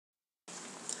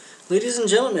Ladies and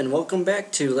gentlemen, welcome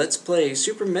back to Let's Play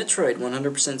Super Metroid 100%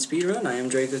 Speedrun. I am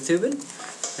Dracothuban,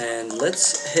 and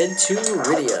let's head to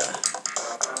Maridia.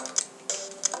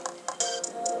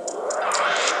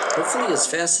 Hopefully as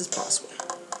fast as possible.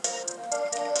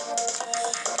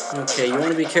 Okay, you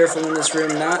want to be careful in this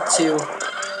room not to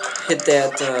hit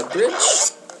that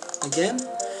bridge again,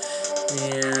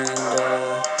 and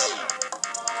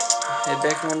head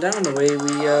back on down the way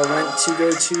we went to go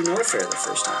to Norfair the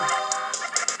first time.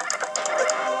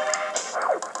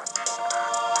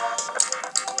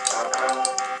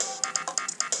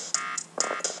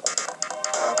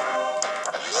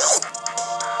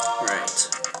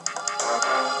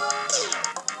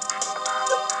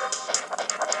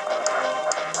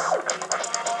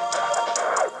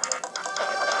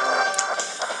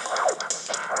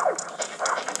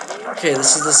 Okay,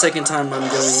 this is the second time I'm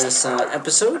doing this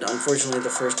episode. Unfortunately, the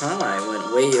first time I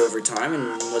went way over time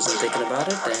and wasn't thinking about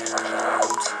it,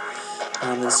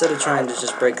 and instead of trying to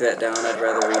just break that down, I'd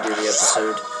rather redo the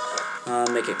episode,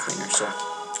 make it cleaner, so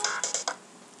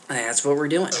that's what we're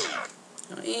doing.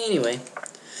 Anyway,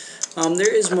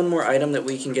 there is one more item that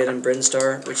we can get in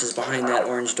Brinstar, which is behind that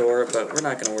orange door, but we're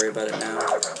not going to worry about it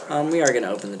now. We are going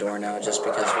to open the door now just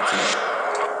because we can.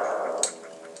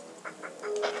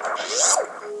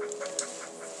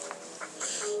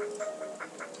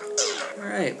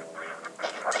 Alright.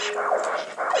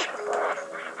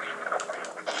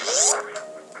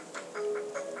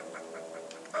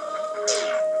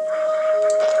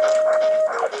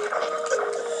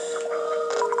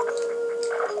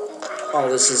 All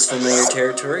this is familiar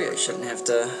territory. I shouldn't have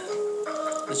to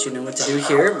let you know what to do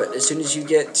here, but as soon as you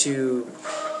get to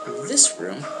this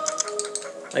room,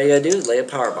 all you gotta do is lay a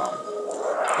power bomb.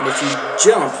 And if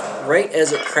you jump right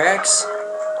as it cracks,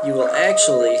 you will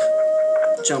actually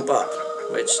jump up,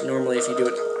 which normally if you do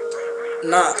it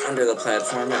not under the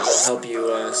platform, it will help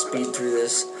you speed through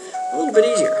this a little bit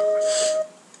easier.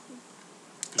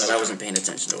 But I wasn't paying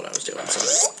attention to what I was doing,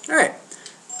 so. Alright,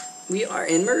 we are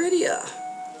in Maridia,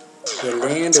 the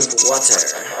land of water.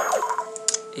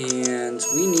 And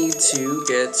we need to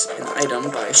get an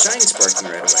item by shine sparking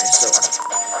right away, so.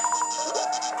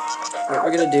 What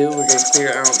we're going to do, we're going to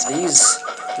clear out these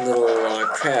little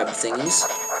crab thingies.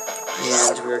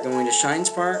 And we're going to shine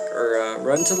spark, or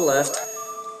run to the left.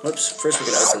 Whoops, first we're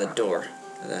going to open the door.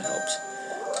 That helps.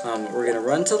 We're going to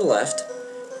run to the left.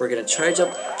 We're going to charge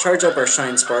up our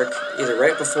shine spark, either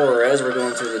right before or as we're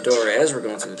going through the door. As we're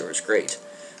going through the door is great.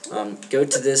 Go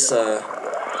to this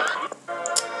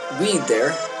weed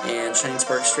there, and shine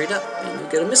spark straight up, and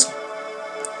you'll get a missile.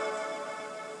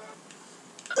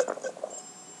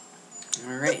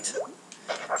 Alright.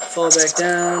 Fall back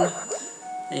down.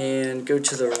 And go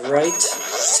to the right,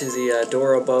 to the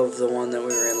door above the one that we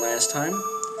were in last time.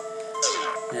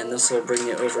 And this will bring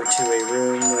you over to a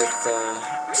room with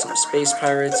some space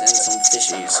pirates and some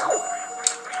fishies.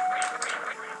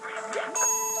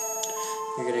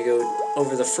 You're going to go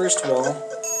over the first wall.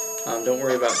 Don't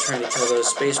worry about trying to kill those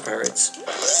space pirates.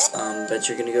 But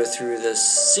you're going to go through this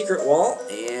secret wall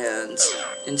and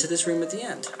into this room at the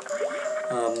end.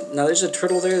 Now there's a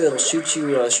turtle there that'll shoot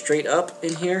you straight up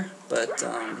in here, but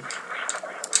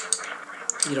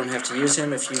you don't have to use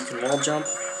him if you can wall jump.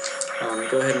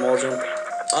 Go ahead and wall jump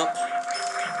up,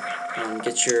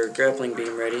 get your grappling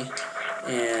beam ready,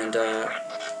 and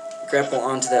grapple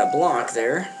onto that block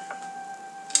there,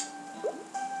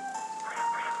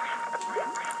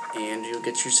 and you'll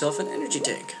get yourself an energy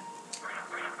tank.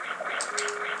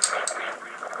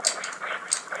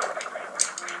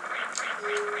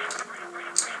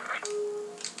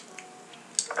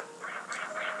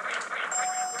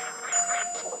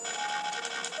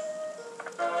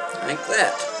 Like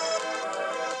that.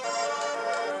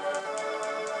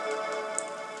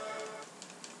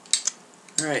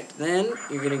 Alright, then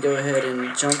you're going to go ahead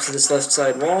and jump to this left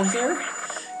side wall here,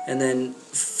 and then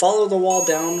follow the wall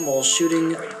down while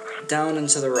shooting down and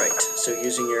to the right, so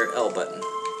using your L button.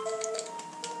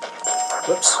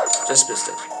 Whoops, just missed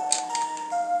it.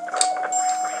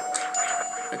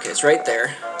 Okay, it's right there.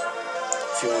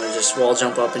 If you want to just wall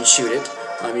jump up and shoot it,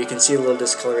 you can see a little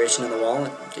discoloration in the wall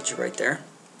and get you right there.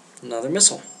 Another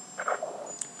missile.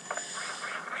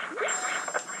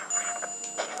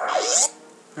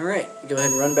 Alright, go ahead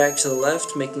and run back to the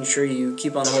left, making sure you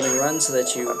keep on holding run so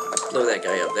that you blow that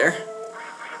guy up there.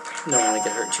 You don't want to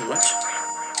get hurt too much.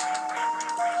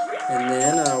 And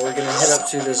then we're going to head up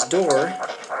to this door.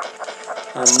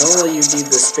 Normally you need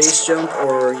the space jump,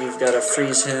 or you've got to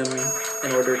freeze him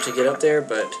in order to get up there,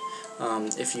 but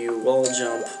if you wall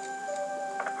jump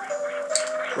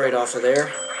right off of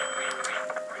there,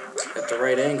 at the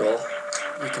right angle,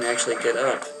 you can actually get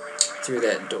up through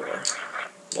that door.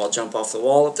 wall jump off the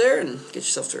wall up there and get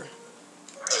yourself through.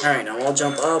 Alright, now wall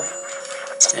jump up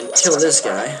and kill this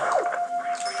guy,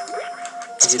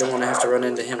 because you don't want to have to run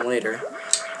into him later.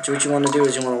 But what you want to do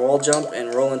is you want to wall jump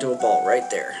and roll into a ball right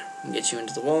there. And get you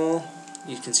into the wall.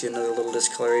 You can see another little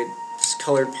discolored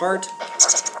part.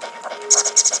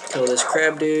 Kill this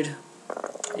crab dude,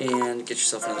 and get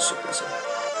yourself another super missile.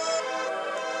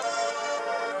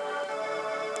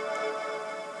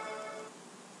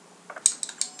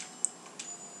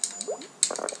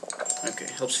 Okay,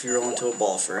 helps if you roll into a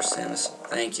ball first, Samus.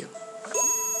 Thank you.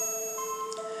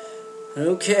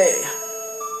 Okay.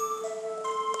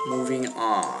 Moving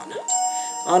on.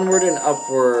 Onward and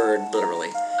upward, literally.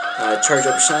 Charge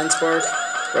up Shine Spark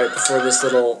right before this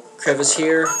little crevice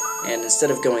here, and instead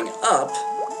of going up,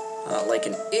 like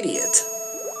an idiot,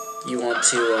 you want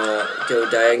to go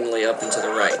diagonally up and to the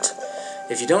right.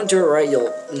 If you don't do it right,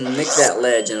 you'll nick that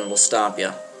ledge and it'll stop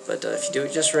you. But if you do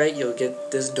it just right, you'll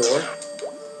get this door.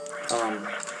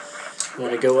 You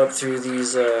want to go up through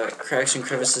these cracks and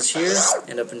crevices here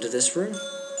and up into this room.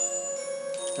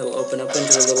 It'll open up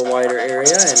into a little wider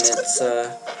area, and it's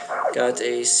got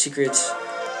a secret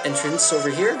entrance over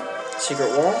here, secret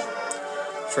wall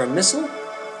for a missile.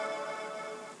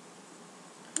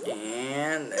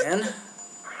 And then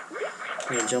I'm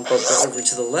going to jump up over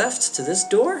to the left to this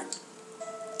door.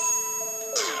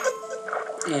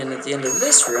 And at the end of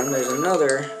this room, there's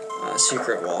another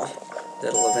secret wall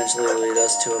that'll eventually lead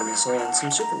us to a missile and some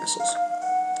super missiles.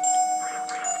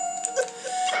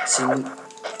 See,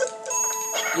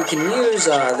 you can use,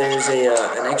 there's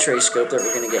an x-ray scope that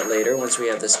we're going to get later once we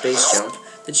have the space jump,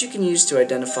 that you can use to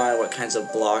identify what kinds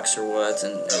of blocks or what,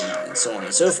 and so on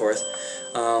and so forth.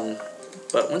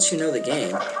 But once you know the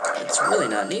game, it's really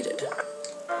not needed.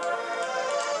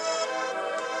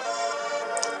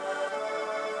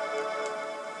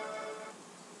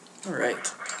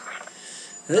 Alright.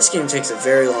 This game takes a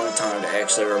very long time to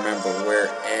actually remember where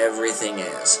everything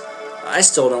is. I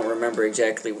still don't remember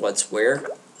exactly what's where,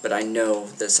 but I know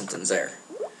that something's there.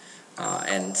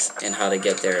 And how to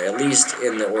get there, at least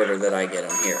in the order that I get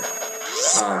them here.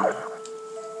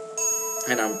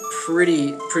 And I'm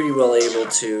pretty well able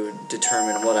to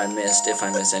determine what I missed, if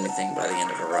I miss anything, by the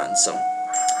end of a run. So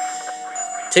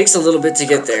takes a little bit to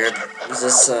get there.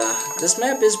 This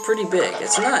map is pretty big.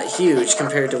 It's not huge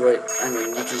compared to what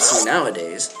you can see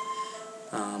nowadays,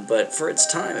 but for its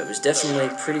time, it was definitely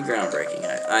pretty groundbreaking.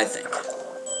 I think.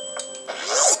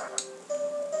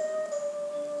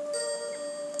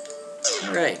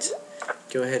 All right,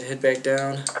 go ahead, head back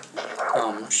down,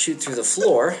 shoot through the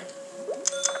floor,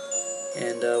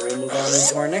 and we'll move on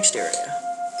into our next area.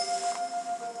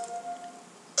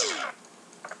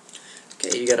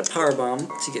 Okay, you got a power bomb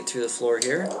to get through the floor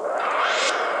here.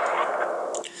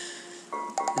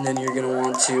 And then you're going to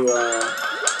want to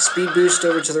speed boost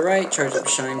over to the right, charge up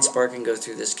Shine Spark, and go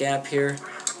through this gap here.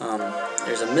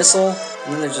 There's a missile,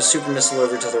 and then there's a super missile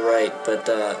over to the right, but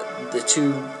the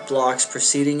two blocks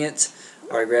preceding it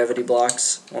are gravity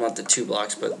blocks. Well, not the two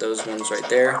blocks, but those ones right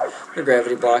there. They're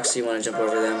gravity blocks, so you want to jump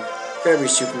over them, grab your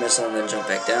super missile, and then jump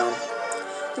back down.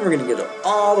 Then we're going to go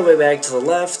all the way back to the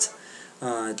left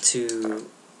to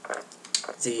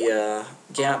the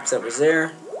gap that was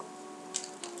there,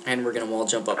 and we're going to wall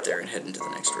jump up there and head into the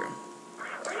next room.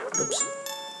 Oops.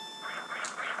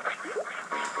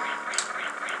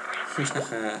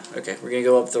 Okay, we're going to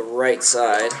go up the right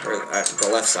side, or the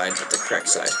left side, but the correct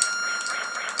side.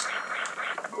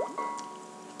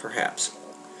 Perhaps.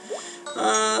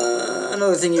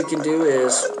 Another thing you can do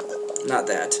is,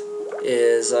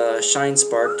 Shine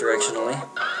Spark directionally,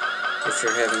 if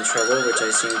you're having trouble, which I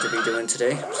seem to be doing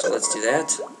today. So let's do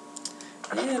that.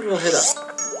 And we'll head up.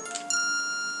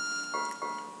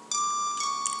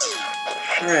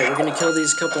 Alright, we're going to kill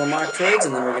these couple of Metroids,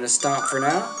 and then we're going to stop for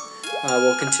now.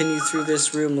 We'll continue through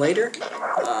this room later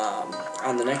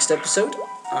on the next episode.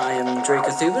 I am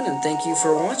Dracothuban, and thank you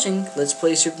for watching Let's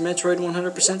Play Super Metroid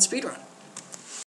 100% Speedrun.